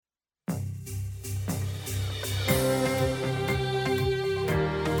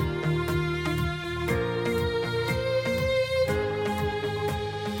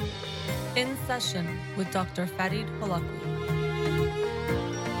Session with Dr. Farid Holakwi.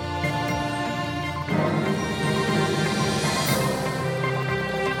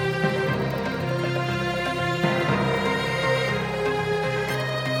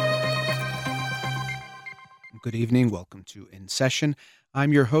 Good evening. Welcome to In Session.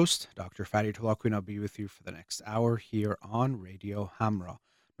 I'm your host, Dr. Farid Holakwi, and I'll be with you for the next hour here on Radio Hamra.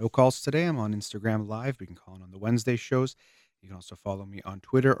 No calls today. I'm on Instagram Live. You can call in on the Wednesday shows. You can also follow me on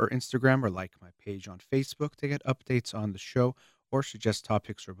Twitter or Instagram or like my page on Facebook to get updates on the show or suggest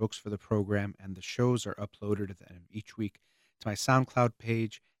topics or books for the program. And the shows are uploaded at the end of each week to my SoundCloud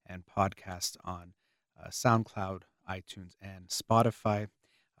page and podcast on SoundCloud, iTunes, and Spotify.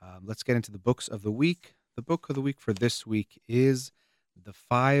 Let's get into the books of the week. The book of the week for this week is The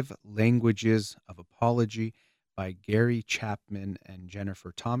Five Languages of Apology by Gary Chapman and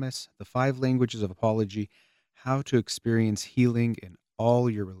Jennifer Thomas. The Five Languages of Apology, How to Experience Healing in All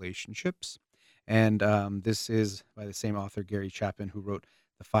Your Relationships. And this is by the same author, Gary Chapman, who wrote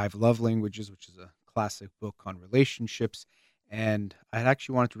The Five Love Languages, which is a classic book on relationships. And I had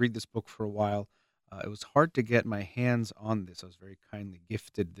actually wanted to read this book for a while. It was hard to get my hands on this. I was very kindly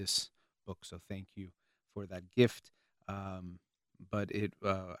gifted this book, so thank you for that gift. But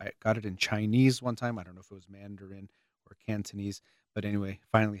I got it in Chinese one time. I don't know if it was Mandarin or Cantonese, but anyway,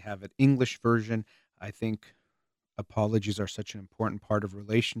 finally have an English version. I think apologies are such an important part of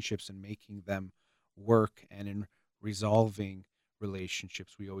relationships and making them work, and in resolving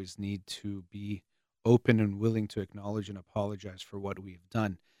relationships, we always need to be open and willing to acknowledge and apologize for what we've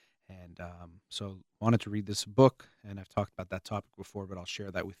done. And so wanted to read this book, and I've talked about that topic before, but I'll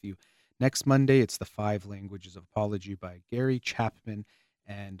share that with you next Monday. It's The Five Languages of Apology by Gary Chapman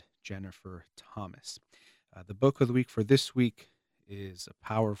and Jennifer Thomas. The book of the week for this week is a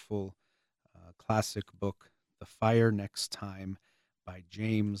powerful classic book, The Fire Next Time by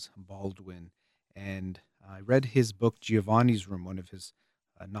James Baldwin. And I read his book, Giovanni's Room, one of his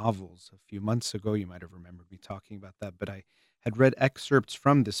novels, a few months ago. You might have remembered me talking about that, but I had read excerpts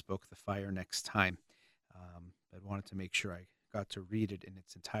from this book, The Fire Next Time. I wanted to make sure I got to read it in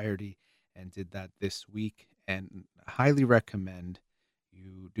its entirety and did that this week, and highly recommend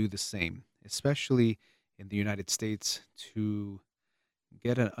you do the same, especially in the United States, to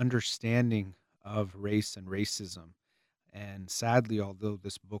get an understanding of race and racism. And sadly, although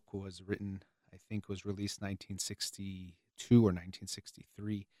this book was written, I think was released 1962 or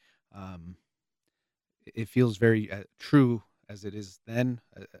 1963, um, it feels very true as it is then,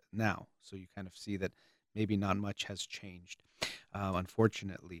 now. So you kind of see that maybe not much has changed,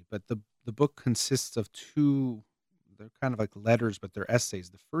 unfortunately. But the book consists of two, they're kind of like letters, but they're essays.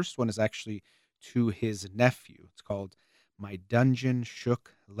 The first one is actually to his nephew. It's called My Dungeon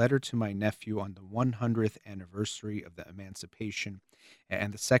Shook, Letter to My Nephew on the 100th Anniversary of the Emancipation.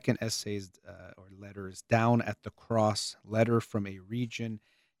 And the second essay is, or letter is Down at the Cross, Letter from a Region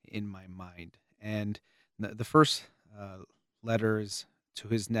in My Mind. And the first letter is to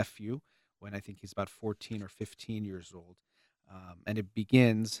his nephew when I think he's about 14 or 15 years old. And it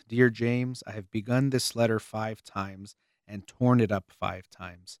begins, Dear James, I have begun this letter 5 times and torn it up 5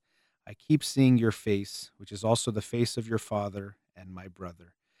 times. I keep seeing your face, which is also the face of your father and my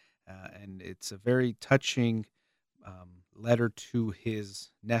brother. And it's a very touching letter to his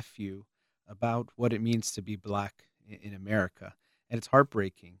nephew about what it means to be black in America. And it's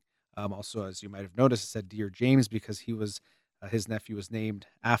heartbreaking. Also, as you might have noticed, it said Dear James because he was his nephew was named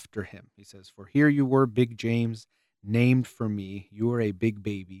after him. He says, For here you were, Big James, named for me. You were a big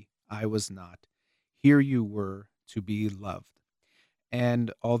baby. I was not. Here you were to be loved.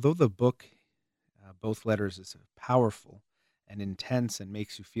 And although the book, both letters, is powerful and intense and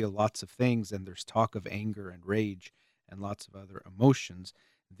makes you feel lots of things, and there's talk of anger and rage and lots of other emotions,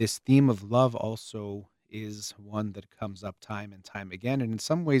 this theme of love also is one that comes up time and time again. And in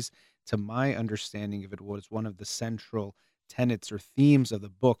some ways, to my understanding of it, was one of the central tenets or themes of the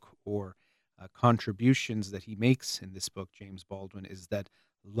book, or contributions that he makes in this book, James Baldwin, is that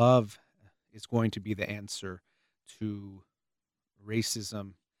love is going to be the answer to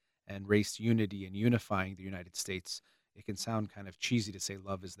racism and race unity and unifying the United States. It can sound kind of cheesy to say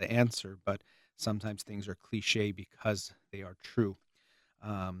love is the answer, but sometimes things are cliche because they are true.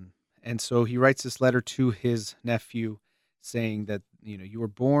 And so he writes this letter to his nephew saying that, you were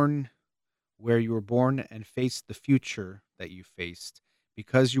born where you were born and faced the future that you faced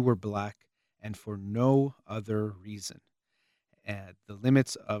because you were black and for no other reason. And the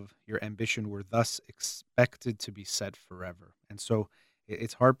limits of your ambition were thus expected to be set forever. And so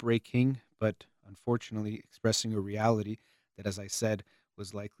it's heartbreaking, but unfortunately expressing a reality that, as I said,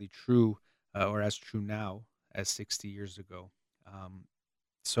 was likely true or as true now as 60 years ago.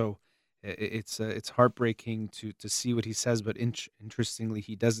 So It's heartbreaking to see what he says, but interestingly,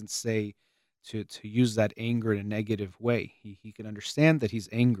 he doesn't say to use that anger in a negative way. He can understand that he's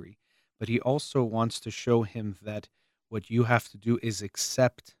angry, but he also wants to show him that what you have to do is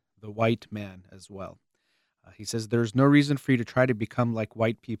accept the white man as well. He says there's no reason for you to try to become like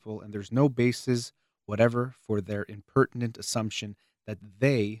white people, and there's no basis whatever for their impertinent assumption that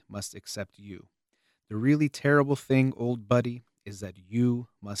they must accept you. The really terrible thing, old buddy, is that you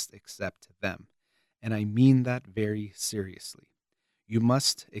must accept them. And I mean that very seriously. You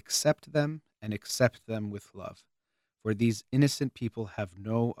must accept them and accept them with love. For these innocent people have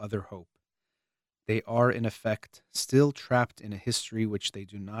no other hope. They are, in effect, still trapped in a history which they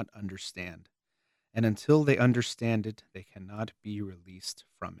do not understand. And until they understand it, they cannot be released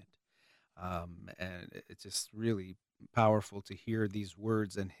from it. And it's just really powerful to hear these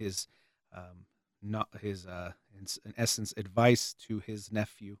words and his um, not his in essence advice to his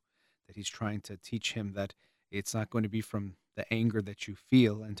nephew, that he's trying to teach him that it's not going to be from the anger that you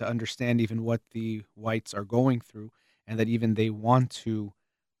feel, and to understand even what the whites are going through, and that even they want to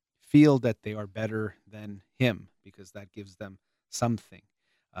feel that they are better than him because that gives them something.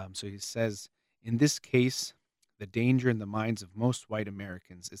 So he says, in this case, the danger in the minds of most white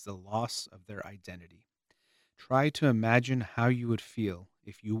Americans is the loss of their identity. Try to imagine how you would feel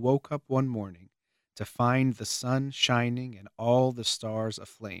if you woke up one morning to find the sun shining and all the stars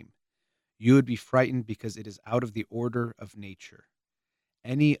aflame. You would be frightened because it is out of the order of nature.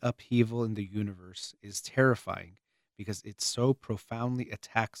 Any upheaval in the universe is terrifying because it so profoundly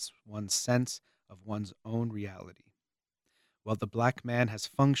attacks one's sense of one's own reality. While the black man has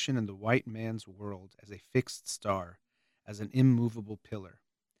functioned in the white man's world as a fixed star, as an immovable pillar,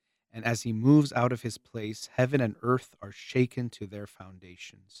 and as he moves out of his place, heaven and earth are shaken to their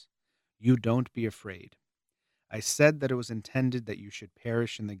foundations. You don't be afraid. I said that it was intended that you should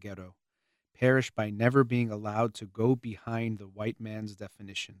perish in the ghetto, perish by never being allowed to go behind the white man's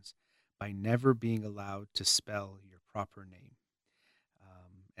definitions, by never being allowed to spell your proper name.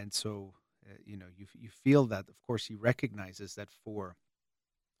 And so, you feel that, of course, he recognizes that for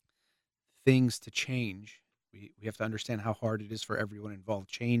things to change, we have to understand how hard it is for everyone involved.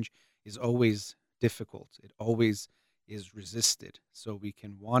 Change is always difficult, it always is resisted. So we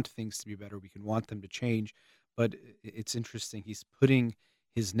can want things to be better, we can want them to change. But it's interesting, he's putting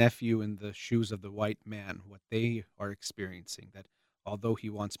his nephew in the shoes of the white man, what they are experiencing, that although he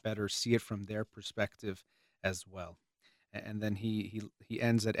wants better, see it from their perspective as well. And then he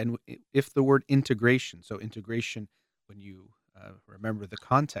ends it. And if the word integration, so integration, when you remember the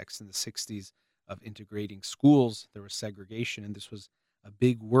context in the 60s of integrating schools, there was segregation, and this was a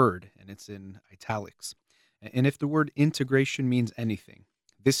big word, and it's in italics. And if the word integration means anything,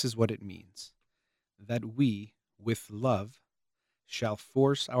 this is what it means: that we, with love, shall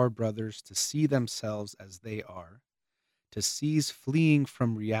force our brothers to see themselves as they are, to cease fleeing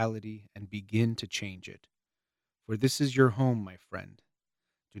from reality and begin to change it. For this is your home, my friend.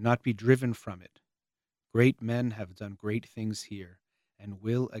 Do not be driven from it. Great men have done great things here and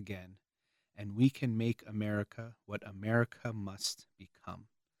will again, and we can make America what America must become.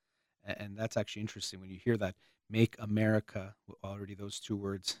 And that's actually interesting when you hear that. Make America, already those two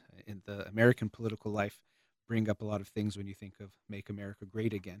words in the American political life bring up a lot of things when you think of make America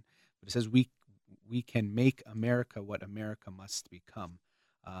great again. But it says we can make America what America must become.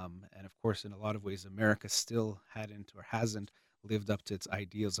 And of course, in a lot of ways, America still hadn't or hasn't lived up to its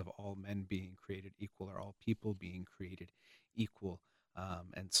ideals of all men being created equal, or all people being created equal.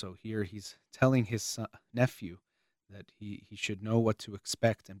 And so here he's telling his nephew that he should know what to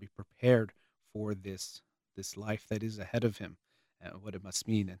expect and be prepared for this life that is ahead of him, what it must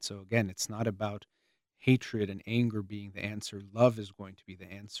mean. And so again, it's not about hatred and anger being the answer. Love is going to be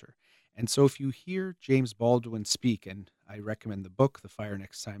the answer. And so if you hear James Baldwin speak, and I recommend the book, The Fire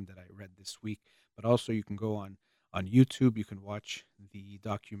Next Time, that I read this week, but also you can go on YouTube, you can watch the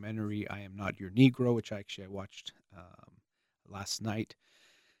documentary I Am Not Your Negro, which I watched last night.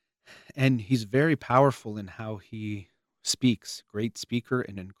 And he's very powerful in how he speaks. Great speaker,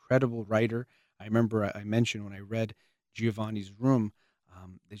 an incredible writer. I remember I mentioned when I read Giovanni's Room,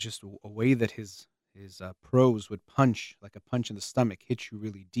 there's just a way that his prose would punch, like a punch in the stomach, hit you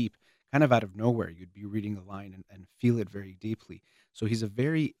really deep, kind of out of nowhere. You'd be reading a line and feel it very deeply. So he's a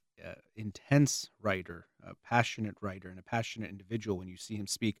very intense writer, a passionate writer, and a passionate individual. When you see him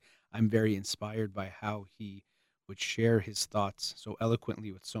speak, I'm very inspired by how he would share his thoughts so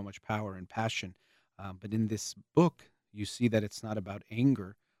eloquently with so much power and passion. But in this book, you see that it's not about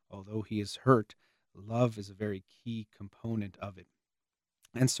anger, although he is hurt. Love is a very key component of it.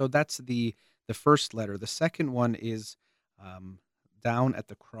 And so that's the first letter. The second one is um, Down at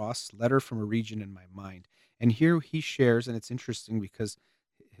the Cross, Letter from a Region in My Mind. And here he shares, and it's interesting because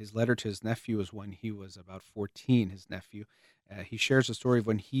his letter to his nephew was when he was about 14, his nephew. He shares a story of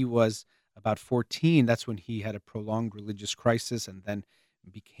when he was about 14. That's when he had a prolonged religious crisis and then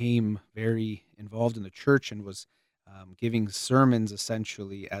became very involved in the church and was giving sermons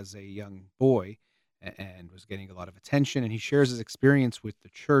essentially as a young boy and was getting a lot of attention. And he shares his experience with the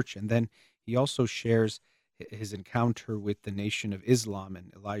church. And then he also shares his encounter with the Nation of Islam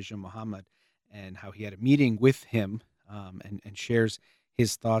and Elijah Muhammad and how he had a meeting with him, and shares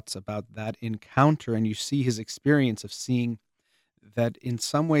his thoughts about that encounter. And you see his experience of seeing that in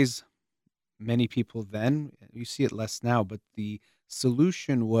some ways, many people then, you see it less now, but the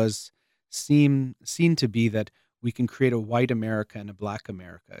solution was seen to be that we can create a white America and a black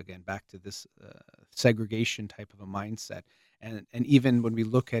America, again back to this segregation type of a mindset. And even when we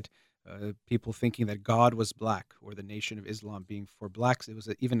look at people thinking that God was black or the Nation of Islam being for blacks, it was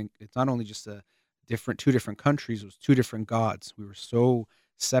it's not only just a different two different countries, it was two different gods. We were so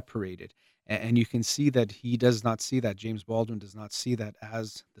separated. And you can see that he does not see that. James Baldwin does not see that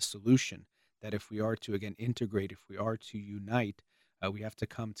as the solution. That if we are to, again, integrate, if we are to unite, we have to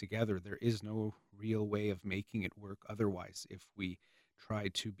come together. There is no real way of making it work otherwise if we try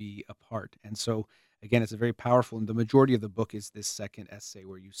to be apart. And so, again, it's a very powerful, and the majority of the book is this second essay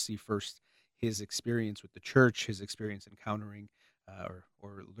where you see first his experience with the church, his experience encountering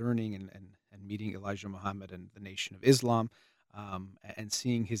or learning and meeting Elijah Muhammad and the Nation of Islam, and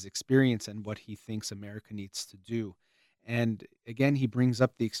seeing his experience and what he thinks America needs to do. And again, he brings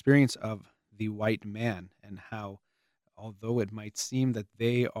up the experience of the white man and how, although it might seem that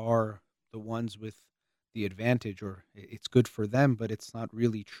they are the ones with the advantage or it's good for them, but it's not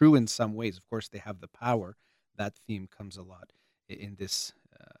really true in some ways. Of course, they have the power. That theme comes a lot in this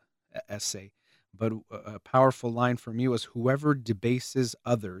essay. But a powerful line for me was whoever debases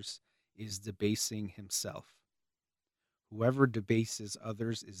others is debasing himself. Whoever debases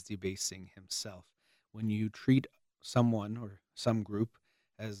others is debasing himself. When you treat someone or some group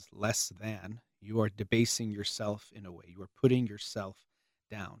as less than, you are debasing yourself in a way. You are putting yourself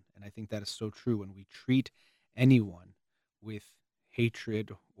down. And I think that is so true. When we treat anyone with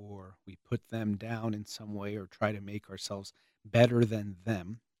hatred or we put them down in some way or try to make ourselves better than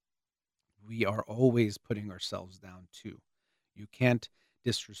them, we are always putting ourselves down too. You can't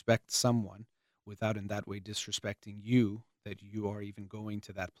disrespect someone without in that way disrespecting you, that you are even going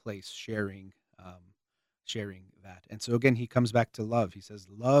to that place, sharing that. And so again, he comes back to love. He says,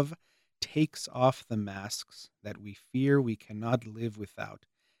 love takes off the masks that we fear we cannot live without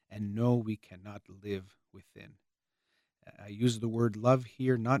and know we cannot live within. I use the word love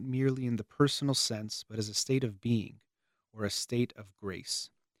here not merely in the personal sense, but as a state of being or a state of grace.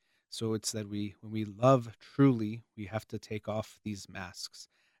 So it's that when we love truly, we have to take off these masks.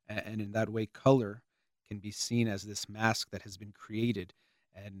 And in that way, color can be seen as this mask that has been created.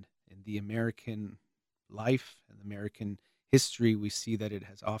 And in the American life and American history, we see that it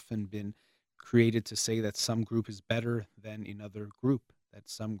has often been created to say that some group is better than another group, that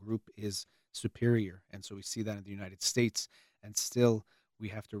some group is superior. And so we see that in the United States. And still, we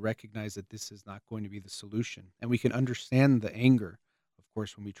have to recognize that this is not going to be the solution. And we can understand the anger. Of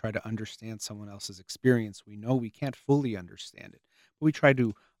course, when we try to understand someone else's experience, we know we can't fully understand it. But we try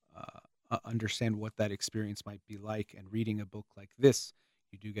to understand what that experience might be like. And reading a book like this,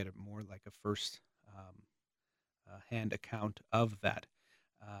 you do get a more like a first hand account of that.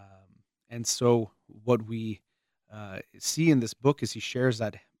 And so what we see in this book is he shares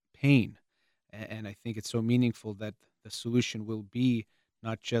that pain. And I think it's so meaningful that the solution will be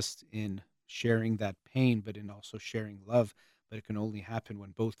not just in sharing that pain, but in also sharing love. But it can only happen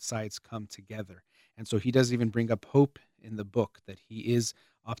when both sides come together. And so he does even bring up hope in the book, that he is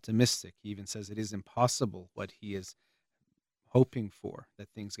optimistic. He even says it is impossible what he is hoping for, that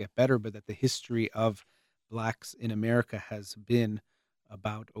things get better, but that the history of blacks in America has been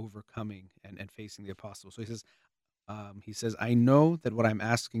about overcoming and facing the impossible. So he says, I know that what I'm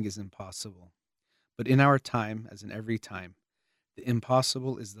asking is impossible, but in our time, as in every time, the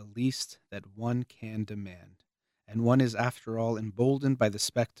impossible is the least that one can demand. And one is, after all, emboldened by the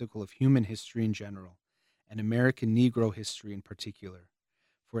spectacle of human history in general, and American Negro history in particular,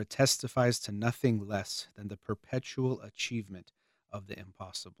 for it testifies to nothing less than the perpetual achievement of the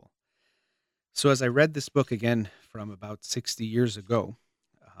impossible. So as I read this book again from about 60 years ago,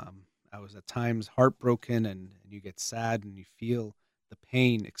 I was at times heartbroken, and you get sad and you feel the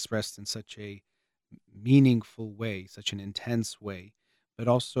pain expressed in such a meaningful way, such an intense way. But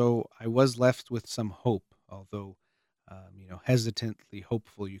also I was left with some hope, although hesitantly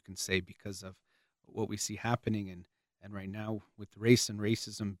hopeful, you can say, because of what we see happening. And right now, with race and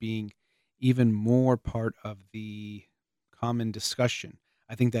racism being even more part of the common discussion,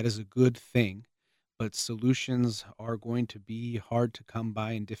 I think that is a good thing. But solutions are going to be hard to come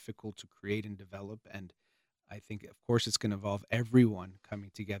by and difficult to create and develop. And I think, of course, it's going to involve everyone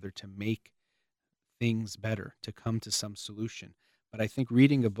coming together to make things better, to come to some solution. But I think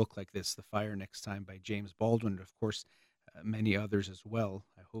reading a book like this, The Fire Next Time by James Baldwin, of course, many others as well,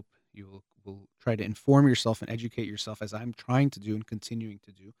 I hope you will try to inform yourself and educate yourself as I'm trying to do and continuing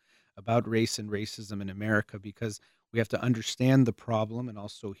to do about race and racism in America, because we have to understand the problem and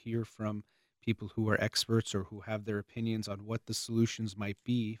also hear from people who are experts or who have their opinions on what the solutions might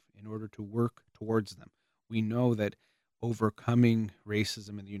be in order to work towards them. We know that overcoming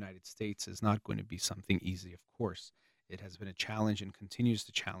racism in the United States is not going to be something easy, of course. It has been a challenge and continues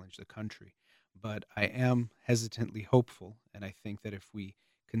to challenge the country. But I am hesitantly hopeful, and I think that if we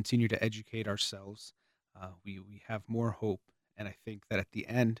continue to educate ourselves, we have more hope. And I think that at the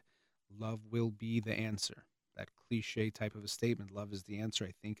end, love will be the answer. That cliche type of a statement, love is the answer,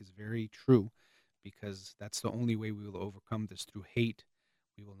 I think is very true, because that's the only way we will overcome this. Through hate,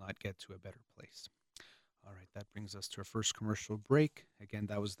 we will not get to a better place. All right, that brings us to our first commercial break. Again,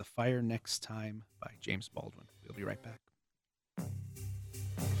 that was The Fire Next Time by James Baldwin. We'll be right back.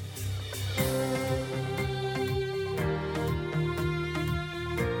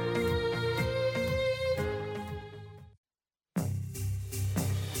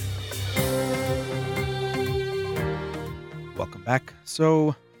 Welcome back.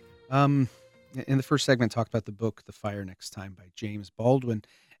 So, um, in the first segment, talked about the book "The Fire Next Time" by James Baldwin,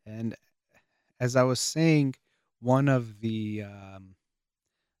 and as I was saying, one of the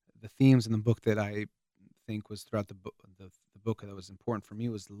themes in the book that I think was throughout the book that was important for me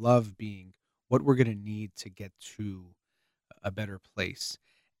was love being what we're going to need to get to a better place.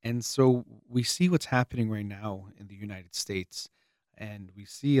 And so we see what's happening right now in the United States, and we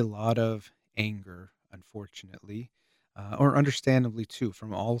see a lot of anger, unfortunately, or understandably too,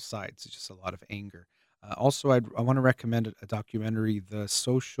 from all sides. It's just a lot of anger. Also, I want to recommend a documentary, The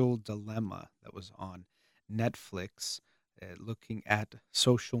Social Dilemma, that was on Netflix, looking at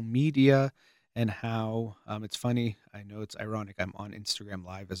social media and how it's funny. I know it's ironic. I'm on Instagram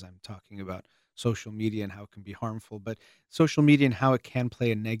Live as I'm talking about social media and how it can be harmful, but social media and how it can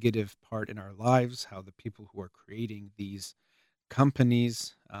play a negative part in our lives, how the people who are creating these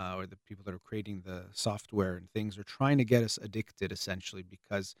companies or the people that are creating the software and things are trying to get us addicted essentially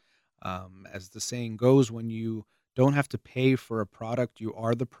because as the saying goes, when you don't have to pay for a product, you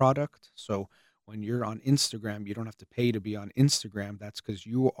are the product. So when you're on Instagram, you don't have to pay to be on Instagram. That's because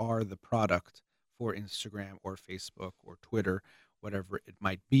you are the product for Instagram or Facebook or Twitter, whatever it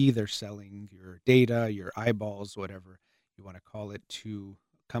might be. They're selling your data, your eyeballs, whatever you want to call it, to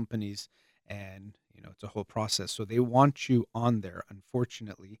companies. And, it's a whole process. So they want you on there.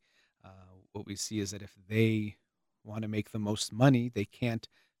 Unfortunately, what we see is that if they want to make the most money, they can't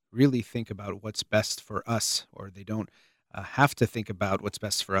really think about what's best for us, or they don't have to think about what's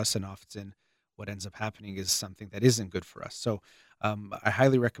best for us. And often what ends up happening is something that isn't good for us. So I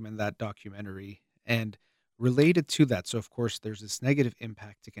highly recommend that documentary. And related to that, so of course, there's this negative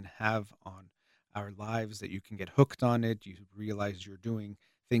impact it can have on our lives that you can get hooked on it. You realize you're doing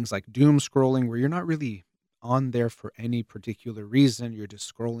things like doom scrolling where you're not really on there for any particular reason. You're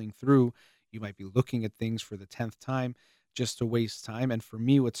just scrolling through. You might be looking at things for the 10th time just to waste time. And for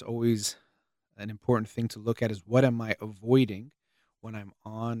me, what's always an important thing to look at is what am I avoiding when I'm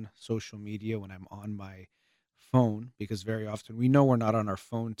on social media, when I'm on my phone? Because very often we know we're not on our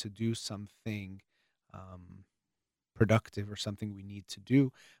phone to do something um, productive or something we need to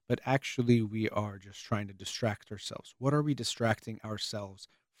do, but actually we are just trying to distract ourselves. What are we distracting ourselves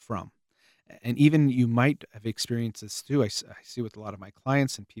from? And even you might have experienced this too. I see with a lot of my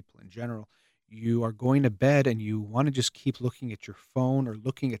clients and people in general. You are going to bed and you want to just keep looking at your phone or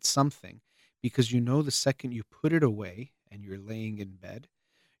looking at something because you know the second you put it away and you're laying in bed,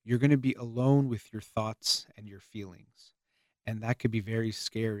 you're going to be alone with your thoughts and your feelings. And that could be very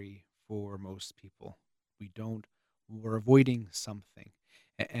scary for most people. We don't, we're avoiding something.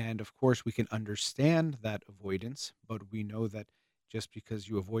 And of course, we can understand that avoidance, but we know that just because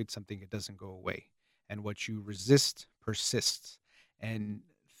you avoid something, it doesn't go away. And what you resist persists. And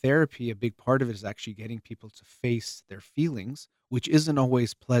therapy, a big part of it is actually getting people to face their feelings, which isn't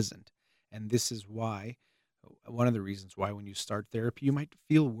always pleasant. And this is why, one of the reasons why when you start therapy, you might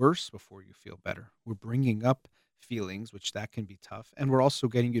feel worse before you feel better. We're bringing up feelings, which that can be tough. And we're also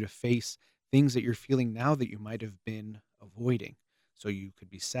getting you to face things that you're feeling now that you might have been avoiding. So you could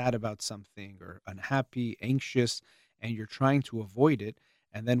be sad about something or unhappy, anxious, and you're trying to avoid it.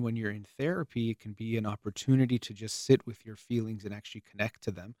 And then when you're in therapy, it can be an opportunity to just sit with your feelings and actually connect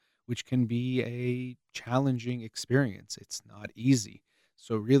to them, which can be a challenging experience. It's not easy.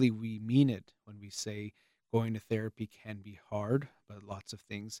 So, really, we mean it when we say going to therapy can be hard, but lots of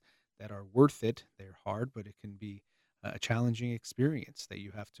things that are worth it, they're hard, but it can be a challenging experience that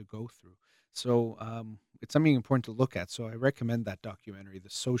you have to go through. So, it's something important to look at. So, I recommend that documentary, The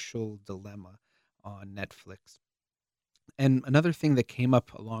Social Dilemma, on Netflix. And another thing that came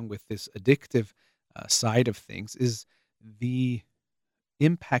up along with this addictive side of things is the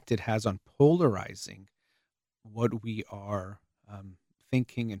impact it has on polarizing what we are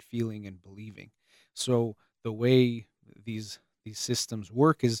thinking and feeling and believing. So the way these systems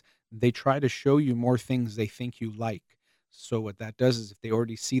work is they try to show you more things they think you like. So what that does is if they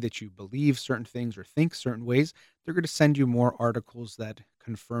already see that you believe certain things or think certain ways, they're going to send you more articles that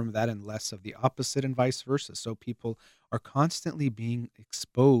confirm that and less of the opposite and vice versa. So people are constantly being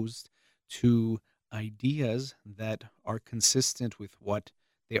exposed to ideas that are consistent with what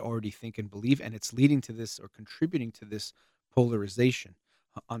they already think and believe, and it's leading to this or contributing to this polarization.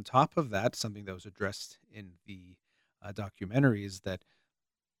 On top of that, something that was addressed in the documentary is that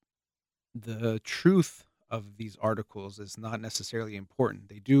the truth of these articles is not necessarily important.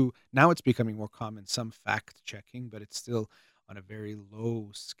 They do now, it's becoming more common, some fact checking, but it's still on a very low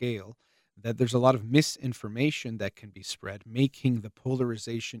scale. That there's a lot of misinformation that can be spread, making the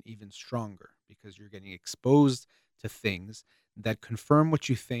polarization even stronger because you're getting exposed to things that confirm what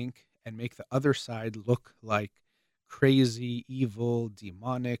you think and make the other side look like crazy, evil,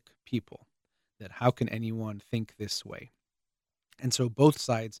 demonic people. That how can anyone think this way? And so both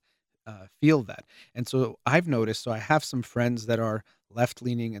sides feel that. And so I've noticed, so I have some friends that are left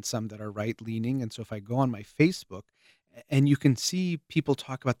leaning and some that are right leaning. And so if I go on my Facebook, and you can see people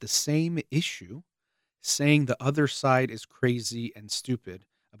talk about the same issue, saying the other side is crazy and stupid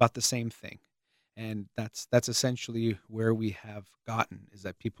about the same thing. And that's essentially where we have gotten is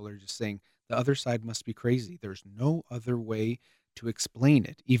that people are just saying the other side must be crazy. There's no other way to explain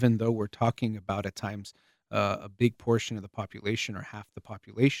it, even though we're talking about at times a big portion of the population or half the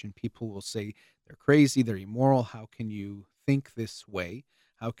population. People will say they're crazy, they're immoral. How can you think this way?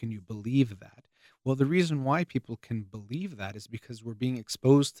 How can you believe that? Well, the reason why people can believe that is because we're being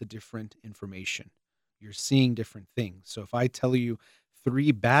exposed to different information. You're seeing different things. So if I tell you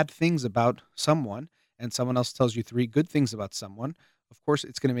three bad things about someone and someone else tells you three good things about someone, of course,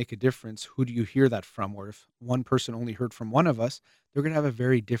 it's going to make a difference. Who do you hear that from? Or if one person only heard from one of us, they're going to have a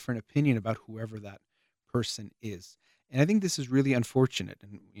very different opinion about whoever that person is. And I think this is really unfortunate.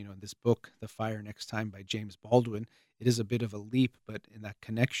 And, in this book, The Fire Next Time by James Baldwin, it is a bit of a leap, but in that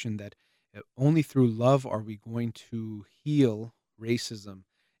connection that only through love are we going to heal racism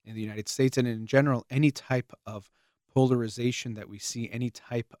in the United States and in general, any type of polarization that we see, any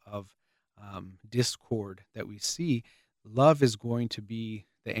type of discord that we see, love is going to be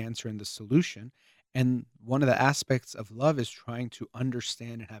the answer and the solution. And one of the aspects of love is trying to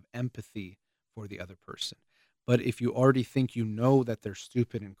understand and have empathy for the other person. But if you already think you know that they're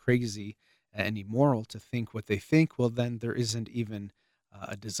stupid and crazy and immoral to think what they think, well, then there isn't even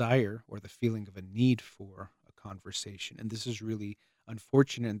a desire or the feeling of a need for a conversation. And this is really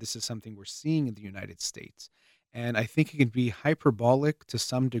unfortunate. And this is something we're seeing in the United States. And I think it can be hyperbolic to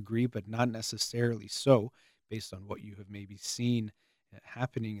some degree, but not necessarily so, based on what you have maybe seen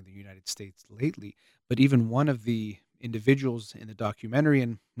happening in the United States lately. But even one of the individuals in the documentary,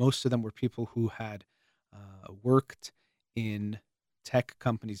 and most of them were people who had worked in tech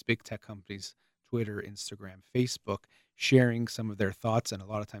companies, big tech companies, Twitter, Instagram, Facebook, sharing some of their thoughts and a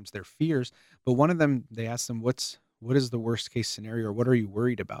lot of times their fears. But one of them, they asked him, what is the worst case scenario or what are you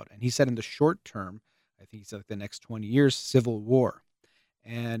worried about? And he said in the short term, I think he said like the next 20 years, civil war.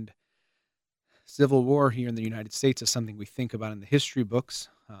 And civil war here in the United States is something we think about in the history books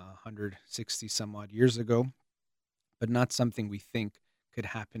 160 some odd years ago, but not something we think could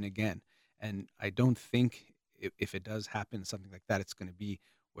happen again. And I don't think if it does happen, something like that, it's going to be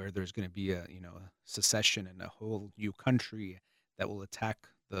where there's going to be a secession and a whole new country that will attack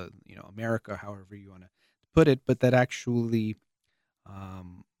America, however you want to put it, but that actually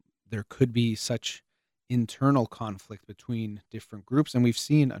there could be such internal conflict between different groups. And we've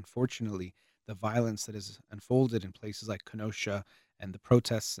seen, unfortunately, the violence that has unfolded in places like Kenosha and the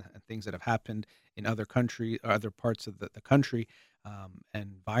protests and things that have happened in other country or other parts of the country,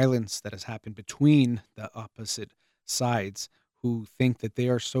 and violence that has happened between the opposite sides who think that they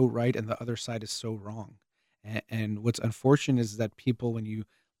are so right and the other side is so wrong. And what's unfortunate is that people, when you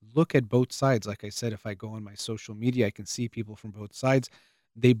look at both sides, like I said, if I go on my social media, I can see people from both sides.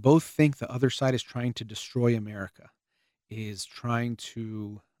 They both think the other side is trying to destroy America. is trying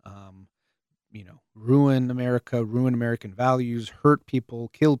to, ruin America, ruin American values, hurt people,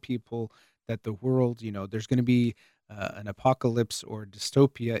 kill people, that the world, there's going to be an apocalypse or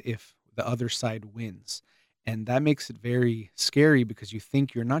dystopia if the other side wins. And that makes it very scary because you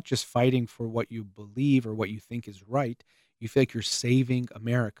think you're not just fighting for what you believe or what you think is right, you feel like you're saving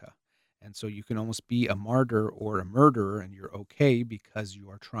America. And so you can almost be a martyr or a murderer and you're okay because you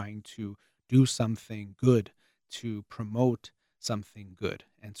are trying to do something good, to promote something good.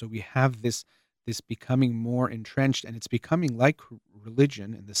 And so we have this becoming more entrenched, and it's becoming like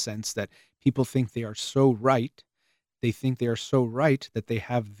religion in the sense that people think they are so right. They think they are so right that they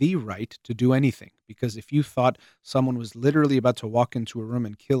have the right to do anything. Because if you thought someone was literally about to walk into a room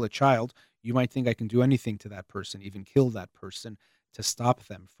and kill a child, you might think I can do anything to that person, even kill that person to stop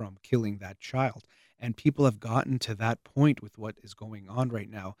them from killing that child. And people have gotten to that point with what is going on right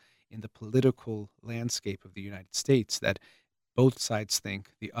now in the political landscape of the United States, that both sides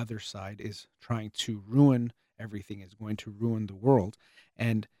think the other side is trying to ruin everything, is going to ruin the world.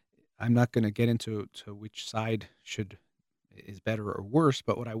 And I'm not going to get into which side should is better or worse,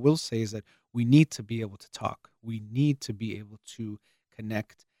 but what I will say is that we need to be able to talk. We need to be able to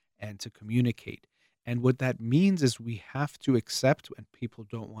connect and to communicate. And what that means is we have to accept, and people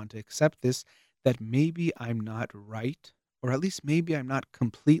don't want to accept this, that maybe I'm not right, or at least maybe I'm not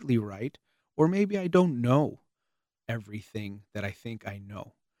completely right, or maybe I don't know everything that I think I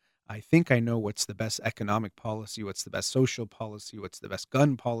know. I think I know what's the best economic policy, what's the best social policy, what's the best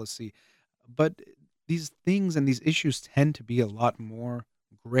gun policy, but these things and these issues tend to be a lot more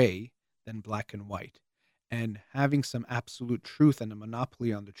gray than black and white. And having some absolute truth and a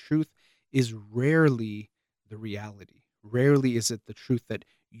monopoly on the truth is rarely the reality. Rarely is it the truth that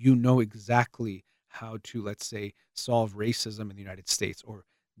you know exactly how to, let's say, solve racism in the United States or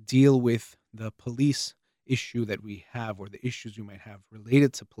deal with the police issue that we have or the issues you might have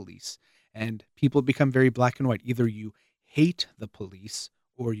related to police. And people become very black and white. Either you hate the police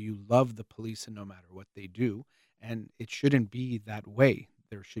or you love the police and no matter what they do. And it shouldn't be that way.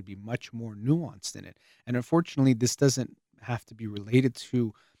 There should be much more nuanced in it. And unfortunately, this doesn't have to be related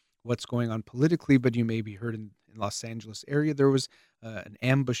to what's going on politically, but you maybe heard in Los Angeles area, there was an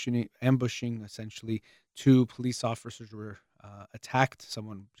ambushing essentially. Two police officers were attacked.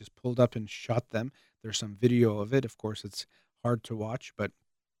 Someone just pulled up and shot them. There's some video of it. Of course, it's hard to watch, but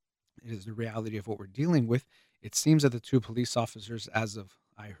it is the reality of what we're dealing with. It seems that the two police officers, as of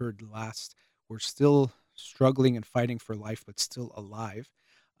I heard last, were still struggling and fighting for life, but still alive.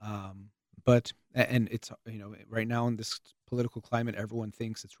 Um, and it's right now in this political climate, everyone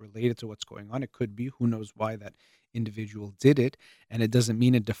thinks it's related to what's going on. It could be. Who knows why that individual did it? And it doesn't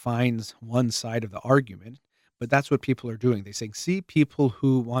mean it defines one side of the argument. But that's what people are doing. They're saying, see, people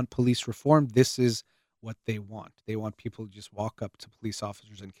who want police reform, this is what they want. They want people to just walk up to police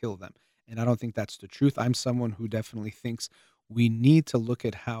officers and kill them. And I don't think that's the truth. I'm someone who definitely thinks we need to look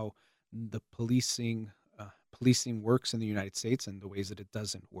at how the policing works in the United States and the ways that it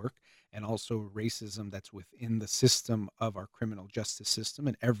doesn't work, and also racism that's within the system of our criminal justice system.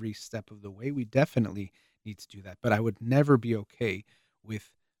 And every step of the way, we definitely need to do that. But I would never be okay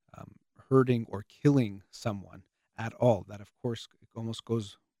with um, hurting or killing someone at all. That, of course, it almost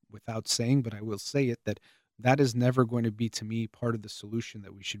goes without saying, but I will say it, that that is never going to be, to me, part of the solution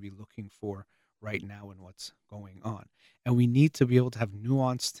that we should be looking for right now in what's going on. And we need to be able to have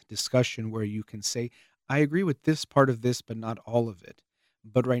nuanced discussion where you can say, I agree with this part of this, but not all of it.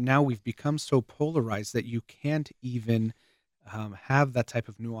 But right now, we've become so polarized that you can't even have that type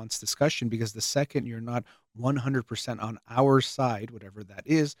of nuanced discussion, because the second you're not 100% on our side, whatever that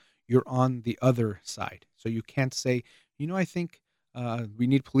is, you're on the other side. So you can't say, I think we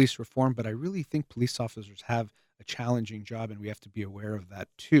need police reform, but I really think police officers have a challenging job and we have to be aware of that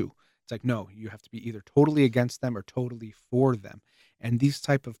too. It's like, no, you have to be either totally against them or totally for them. And these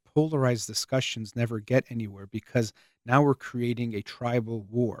type of polarized discussions never get anywhere, because now we're creating a tribal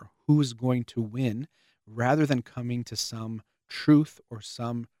war. Who is going to win, rather than coming to some truth or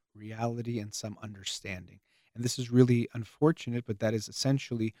some reality and some understanding. And this is really unfortunate, but that is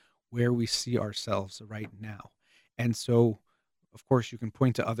essentially where we see ourselves right now. And so, of course, you can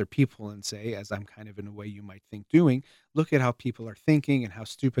point to other people and say, as I'm kind of in a way you might think doing, look at how people are thinking and how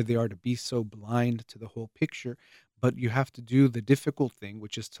stupid they are to be so blind to the whole picture. But you have to do the difficult thing,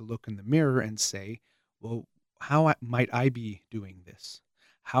 which is to look in the mirror and say, well, might I be doing this?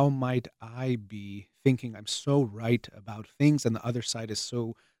 How might I be thinking I'm so right about things and the other side is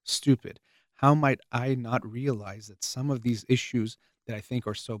so stupid? How might I not realize that some of these issues that I think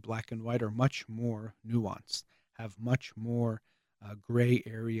are so black and white are much more nuanced, have much more gray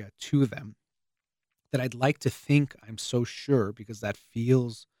area to them? that I'd like to think I'm so sure because that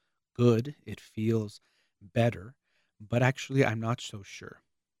feels good, it feels better, but actually I'm not so sure.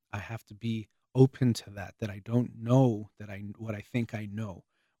 I have to be open to that I don't know that what I think I know,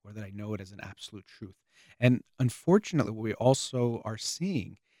 or that I know it as an absolute truth. And unfortunately, what we also are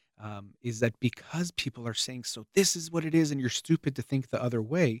seeing is that because people are saying, so this is what it is, and you're stupid to think the other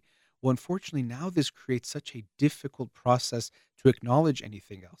way. Well, unfortunately, now this creates such a difficult process to acknowledge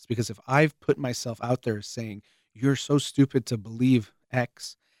anything else. Because if I've put myself out there as saying, you're so stupid to believe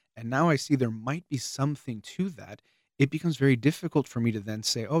X, and now I see there might be something to that, it becomes very difficult for me to then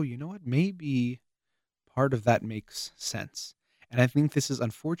say, oh, you know what? Maybe part of that makes sense. And I think this is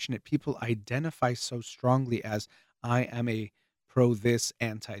unfortunate. People identify so strongly as I am a pro this,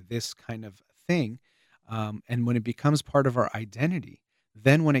 anti this kind of thing. And when it becomes part of our identity,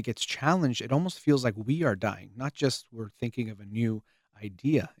 then when it gets challenged, it almost feels like we are dying, not just we're thinking of a new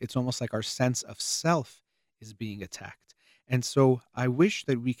idea. It's almost like our sense of self is being attacked. And so I wish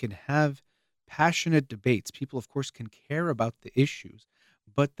that we can have passionate debates. People, of course, can care about the issues,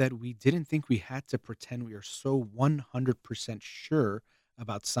 but that we didn't think we had to pretend we are so 100% sure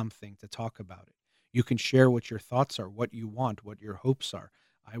about something to talk about it. You can share what your thoughts are, what you want, what your hopes are.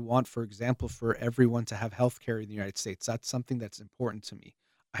 I want, for example, for everyone to have health care in the United States. That's something that's important to me.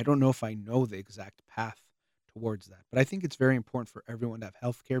 I don't know if I know the exact path towards that, but I think it's very important for everyone to have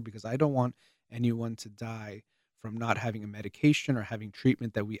health care because I don't want anyone to die from not having a medication or having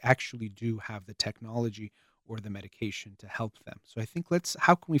treatment that we actually do have the technology or the medication to help them. So I think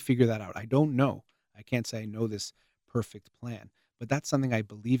how can we figure that out? I don't know. I can't say I know this perfect plan, but that's something I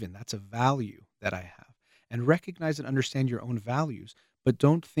believe in. That's a value that I have. And recognize and understand your own values, but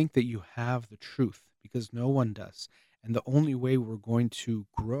don't think that you have the truth because no one does. And the only way we're going to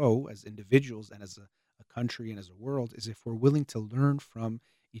grow as individuals and as a country and as a world is if we're willing to learn from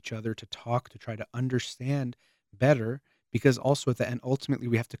each other, to talk, to try to understand better, because also at the end, ultimately,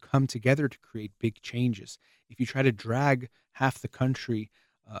 we have to come together to create big changes. If you try to drag half the country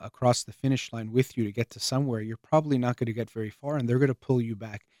across the finish line with you to get to somewhere, you're probably not going to get very far, and they're going to pull you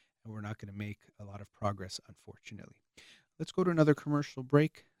back, and we're not going to make a lot of progress, unfortunately. Let's go to another commercial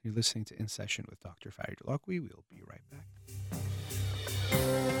break. You're listening to In Session with Dr. Farid Holakwi. We'll be right back.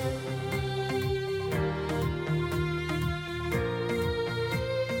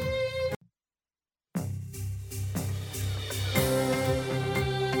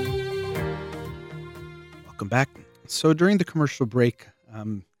 Welcome back. So during the commercial break,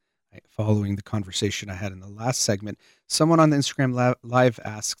 following the conversation I had in the last segment, someone on the Instagram live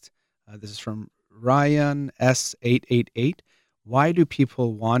asked, this is from Ryan S888, why do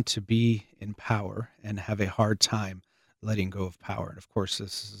people want to be in power and have a hard time letting go of power? And of course,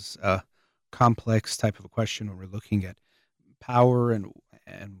 this is a complex type of a question when we're looking at power and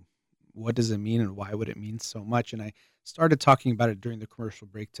what does it mean and why would it mean so much? And I started talking about it during the commercial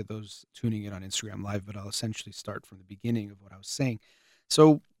break to those tuning in on Instagram Live, but I'll essentially start from the beginning of what I was saying.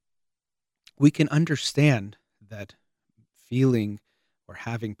 So we can understand that feeling or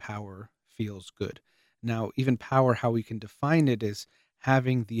having power feels good. Now, even power, how we can define it is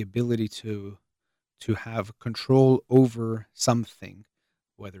having the ability to have control over something,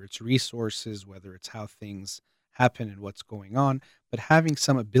 whether it's resources, whether it's how things happen and what's going on, but having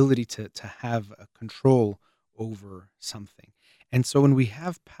some ability to have a control over something. And so when we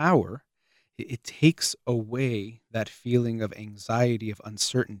have power, it takes away that feeling of anxiety, of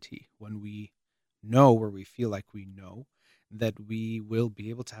uncertainty when we know, or we feel like we know, that we will be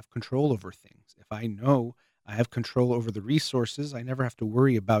able to have control over things. If I know I have control over the resources, I never have to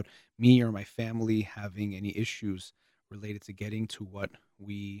worry about me or my family having any issues related to getting to what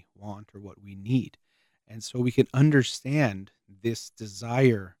we want or what we need. And so we can understand this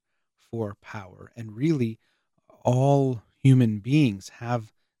desire for power. And really, all human beings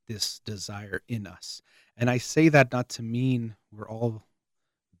have this desire in us. And I say that not to mean we're all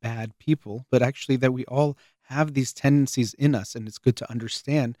bad people, but actually that we all have these tendencies in us. And it's good to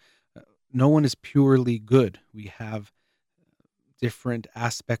understand no one is purely good. We have different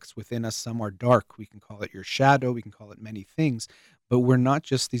aspects within us. Some are dark. We can call it your shadow. We can call it many things, but we're not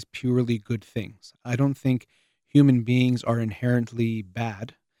just these purely good things. I don't think human beings are inherently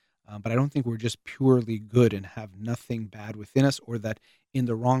bad, but I don't think we're just purely good and have nothing bad within us, or that in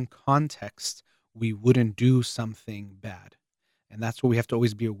the wrong context, we wouldn't do something bad. And that's what we have to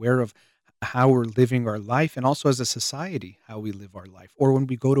always be aware of, how we're living our life, and also as a society, how we live our life. Or when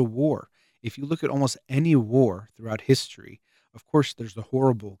we go to war, if you look at almost any war throughout history, of course, there's the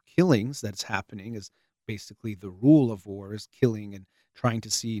horrible killings that's happening, is basically the rule of war, is killing and trying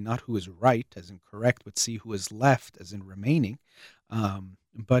to see not who is right, as in correct, but see who is left, as in remaining.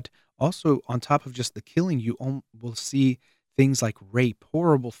 But also, on top of just the killing, will see things like rape,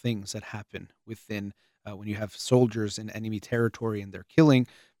 horrible things that happen within when you have soldiers in enemy territory and they're killing,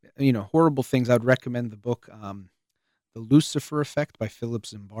 horrible things. I would recommend the book. The Lucifer Effect by Philip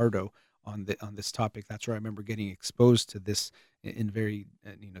Zimbardo on this topic. That's where I remember getting exposed to this in very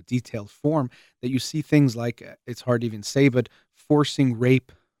detailed form. That you see things like it's hard to even say, but forcing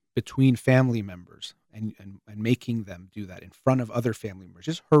rape between family members and making them do that in front of other family members,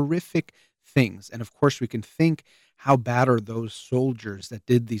 just horrific things. And of course, we can think how bad are those soldiers that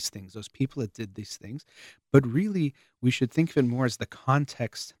did these things, those people that did these things. But really, we should think of it more as the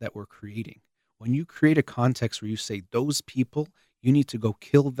context that we're creating. When you create a context where you say, those people, you need to go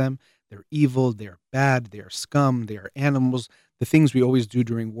kill them, they're evil, they're bad, they are scum, they are animals, the things we always do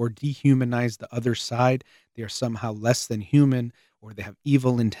during war, dehumanize the other side, they are somehow less than human, or they have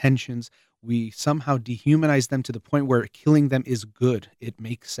evil intentions. We somehow dehumanize them to the point where killing them is good. It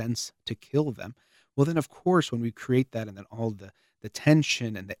makes sense to kill them. Well, then, of course, when we create that and then all the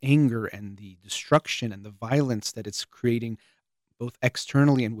tension and the anger and the destruction and the violence that it's creating both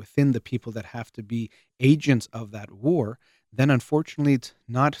externally and within the people that have to be agents of that war, then unfortunately it's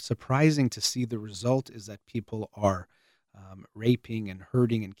not surprising to see the result is that people are raping and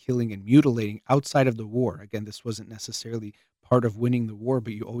hurting and killing and mutilating outside of the war. Again, this wasn't necessarily part of winning the war,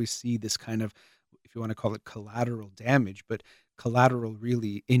 but you always see this kind of, if you want to call it collateral damage, but collateral,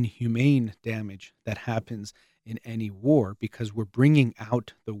 really inhumane damage that happens in any war because we're bringing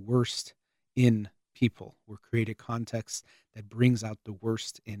out the worst in people. We're creating context that brings out the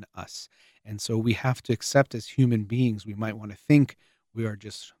worst in us. And so we have to accept as human beings, we might want to think we are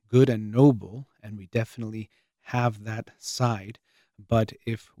just good and noble, and we definitely have that side. But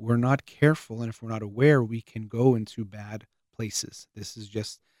if we're not careful and if we're not aware, we can go into bad places. This is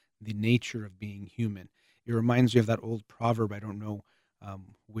just the nature of being human. It reminds me of that old proverb. I don't know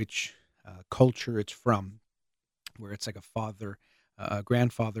which culture it's from, where it's like a father, a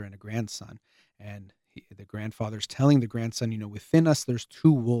grandfather, and a grandson. And the grandfather's telling the grandson, within us, there's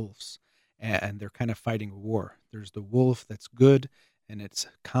two wolves, and they're kind of fighting a war. There's the wolf that's good, and it's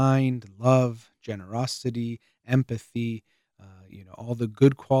kind, love, generosity, empathy, all the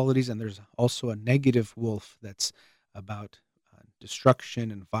good qualities. And there's also a negative wolf that's about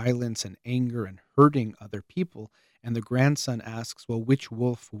destruction and violence and anger and hurting other people. And the grandson asks, well, which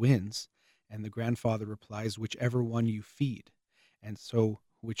wolf wins? And the grandfather replies, whichever one you feed. And so,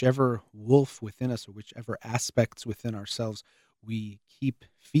 whichever wolf within us or whichever aspects within ourselves we keep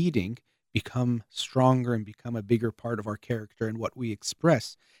feeding become stronger and become a bigger part of our character and what we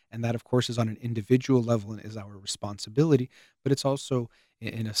express. And that, of course, is on an individual level and is our responsibility, but it's also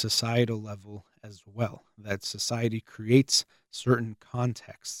in a societal level as well. That society creates certain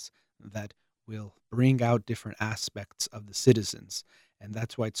contexts that will bring out different aspects of the citizens. And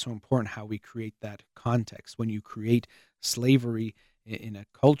that's why it's so important how we create that context. When you create slavery in a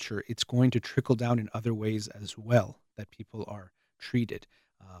culture, it's going to trickle down in other ways as well that people are treated.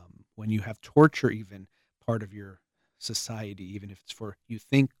 When you have torture, even part of your society, even if it's for you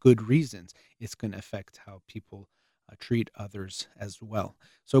think good reasons, it's going to affect how people treat others as well.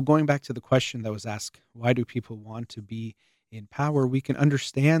 So, going back to the question that was asked, why do people want to be in power? We can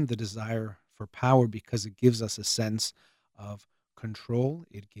understand the desire for power because it gives us a sense of control.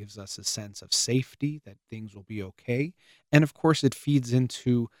 It gives us a sense of safety, that things will be okay. And of course, it feeds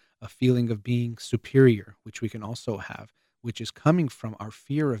into a feeling of being superior, which we can also have, which is coming from our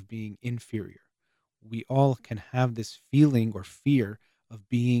fear of being inferior. We all can have this feeling or fear of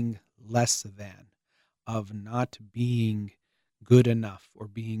being less than, of not being good enough or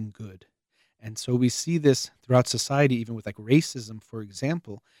being good. And so we see this throughout society, even with like racism, for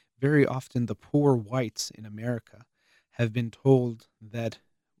example. Very often, the poor whites in America have been told that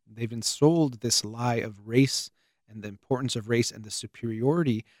they've been sold this lie of race and the importance of race and the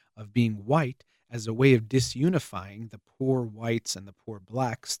superiority of being white as a way of disunifying the poor whites and the poor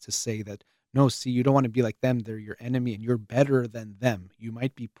blacks to say that, no, see, you don't want to be like them. They're your enemy and you're better than them. You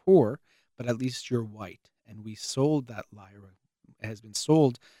might be poor, but at least you're white. And we sold that lie, or it has been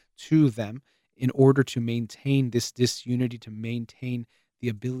sold to them in order to maintain this disunity, to maintain the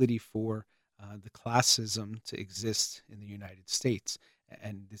ability for the classism to exist in the United States.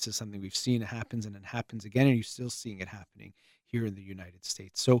 And this is something we've seen happens and it happens again, and you're still seeing it happening here in the United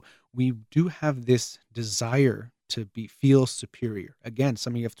States. So we do have this desire to feel superior. Again,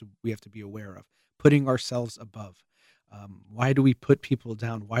 something we have to be aware of, putting ourselves above. Why do we put people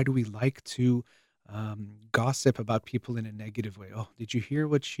down? Why do we like to gossip about people in a negative way? Oh, did you hear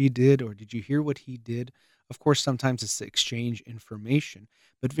what she did? Or did you hear what he did? Of course, sometimes it's to exchange information,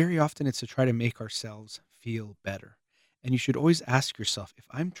 but very often it's to try to make ourselves feel better. And you should always ask yourself, if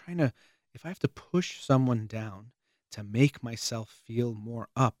I have to push someone down to make myself feel more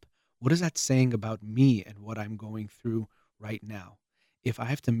up, what is that saying about me and what I'm going through right now? If I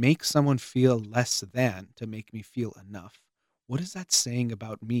have to make someone feel less than to make me feel enough, what is that saying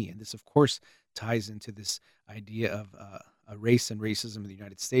about me? And this, of course, ties into this idea of a race and racism in the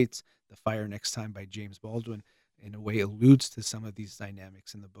United States. The Fire Next Time by James Baldwin, in a way, alludes to some of these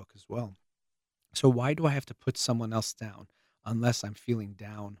dynamics in the book as well. So why do I have to put someone else down unless I'm feeling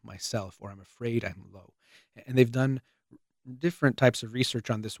down myself or I'm afraid I'm low? And they've done different types of research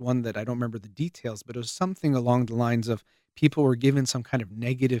on this one that I don't remember the details, but it was something along the lines of people were given some kind of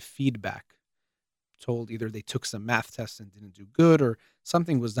negative feedback, told either they took some math tests and didn't do good or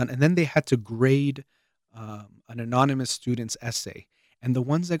something was done, and then they had to grade an anonymous student's essay. And the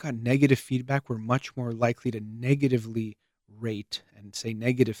ones that got negative feedback were much more likely to negatively rate and say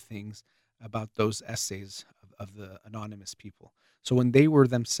negative things about those essays of the anonymous people. So when they were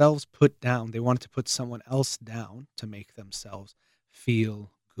themselves put down, they wanted to put someone else down to make themselves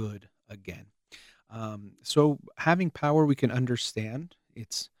feel good again. So having power, we can understand.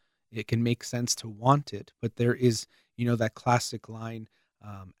 It can make sense to want it, but there is, that classic line,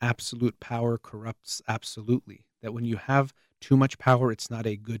 absolute power corrupts absolutely. That when you have too much power, it's not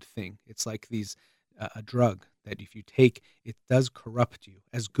a good thing. It's like a drug that if you take, it does corrupt you,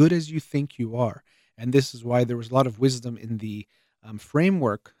 as good as you think you are. And this is why there was a lot of wisdom in the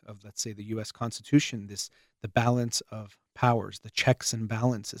framework of, let's say, the U.S. Constitution. The balance of powers, the checks and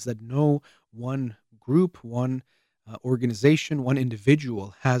balances. That no one group, one organization, one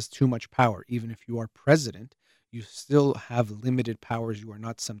individual has too much power. Even if you are president, you still have limited powers. You are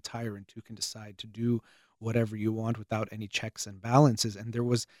not some tyrant who can decide to do whatever you want without any checks and balances. And there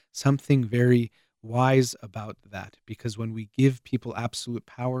was something very wise about that, because when we give people absolute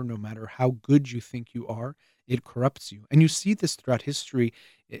power, no matter how good you think you are, it corrupts you. And you see this throughout history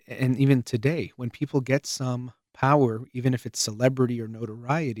and even today, when people get some power, even if it's celebrity or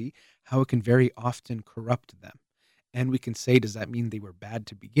notoriety, how it can very often corrupt them. And we can say, does that mean they were bad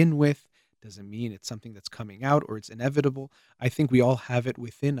to begin with? Does it mean it's something that's coming out or it's inevitable? I think we all have it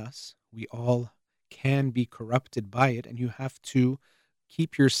within us. We all can be corrupted by it, and you have to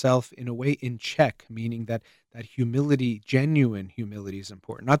keep yourself in a way in check, meaning that humility, genuine humility, is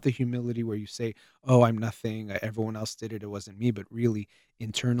important. Not the humility where you say, "Oh, I'm nothing, everyone else did it, it wasn't me," but really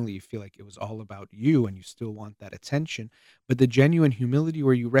internally you feel like it was all about you and you still want that attention. But the genuine humility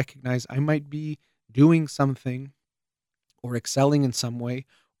where you recognize I might be doing something or excelling in some way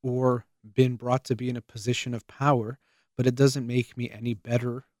or been brought to be in a position of power, but it doesn't make me any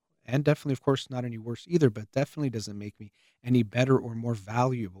better, and definitely, of course, not any worse either, but definitely doesn't make me any better or more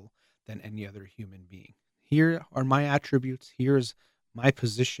valuable than any other human being. Here are my attributes. Here's my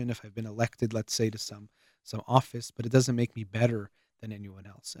position if I've been elected, let's say, to some office, but it doesn't make me better than anyone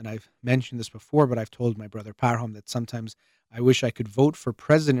else. And I've mentioned this before, but I've told my brother Parham that sometimes I wish I could vote for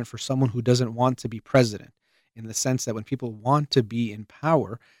president for someone who doesn't want to be president, in the sense that when people want to be in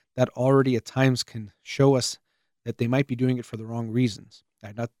power, that already at times can show us that they might be doing it for the wrong reasons.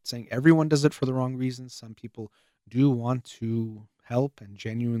 I'm not saying everyone does it for the wrong reasons. Some people do want to help and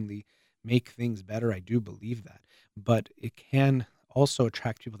genuinely make things better. I do believe that. But it can also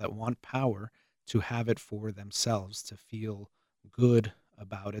attract people that want power to have it for themselves, to feel good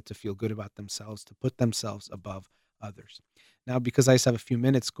about it, to feel good about themselves, to put themselves above others. Now, because I just have a few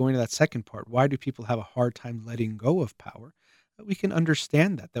minutes going to that second part, why do people have a hard time letting go of power? We can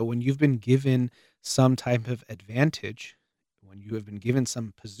understand that when you've been given some type of advantage, when you have been given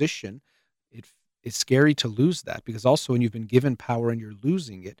some position, it's scary to lose that, because also when you've been given power and you're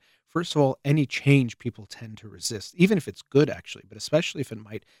losing it, first of all, any change people tend to resist, even if it's good actually, but especially if it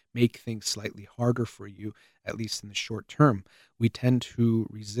might make things slightly harder for you, at least in the short term, we tend to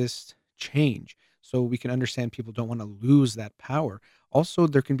resist change. So we can understand people don't want to lose that power. Also,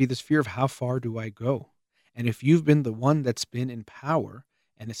 there can be this fear of how far do I go? And if you've been the one that's been in power,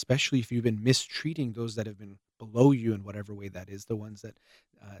 and especially if you've been mistreating those that have been below you in whatever way that is, the ones that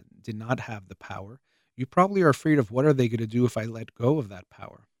did not have the power, you probably are afraid of what are they going to do if I let go of that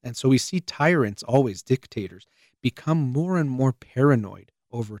power. And so we see tyrants, always dictators, become more and more paranoid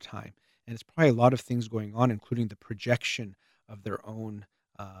over time. And it's probably a lot of things going on, including the projection of their own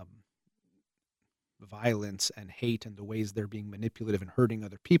violence and hate and the ways they're being manipulative and hurting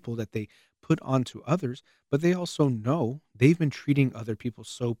other people that they put onto others. But they also know they've been treating other people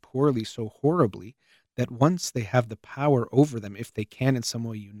so poorly, so horribly, that once they have the power over them, if they can in some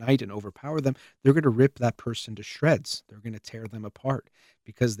way unite and overpower them, they're going to rip that person to shreds. They're going to tear them apart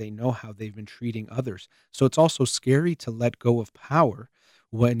because they know how they've been treating others. So it's also scary to let go of power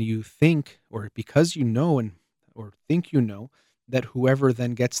when you think, or because you know, and or think you know, that whoever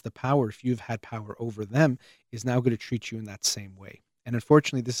then gets the power, if you've had power over them, is now going to treat you in that same way. And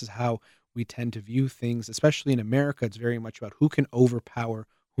unfortunately, this is how we tend to view things, especially in America. It's very much about who can overpower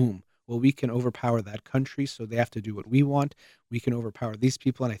whom. Well, we can overpower that country, so they have to do what we want. We can overpower these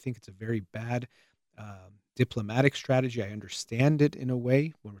people, and I think it's a very bad diplomatic strategy. I understand it in a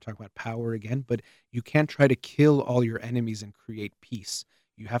way when we're talking about power again, but you can't try to kill all your enemies and create peace.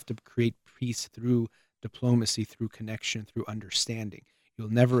 You have to create peace through diplomacy, through connection, through understanding.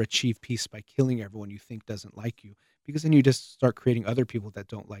 You'll never achieve peace by killing everyone you think doesn't like you, because then you just start creating other people that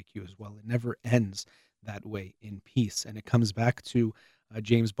don't like you as well. It never ends that way in peace. And it comes back to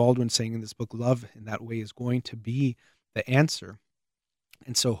James Baldwin saying in this book, love in that way is going to be the answer.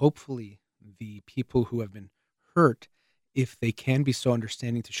 And so hopefully the people who have been hurt, if they can be so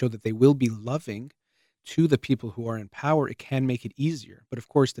understanding to show that they will be loving to the people who are in power, it can make it easier. But of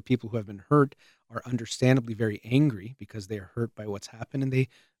course, the people who have been hurt are understandably very angry because they are hurt by what's happened, and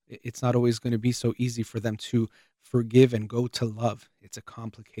it's not always going to be so easy for them to forgive and go to love. It's a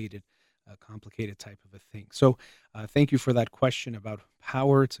complicated type of a thing. So, thank you for that question about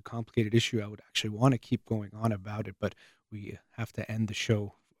power. It's a complicated issue. I would actually want to keep going on about it, but we have to end the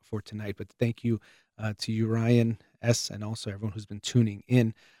show for tonight. But thank you to you, Ryan S., and also everyone who's been tuning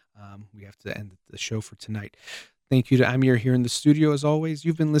in. We have to end the show for tonight. Thank you to Amir here in the studio as always.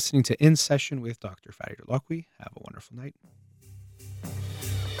 You've been listening to In Session with Dr. Farid Holakwi. Have a wonderful night.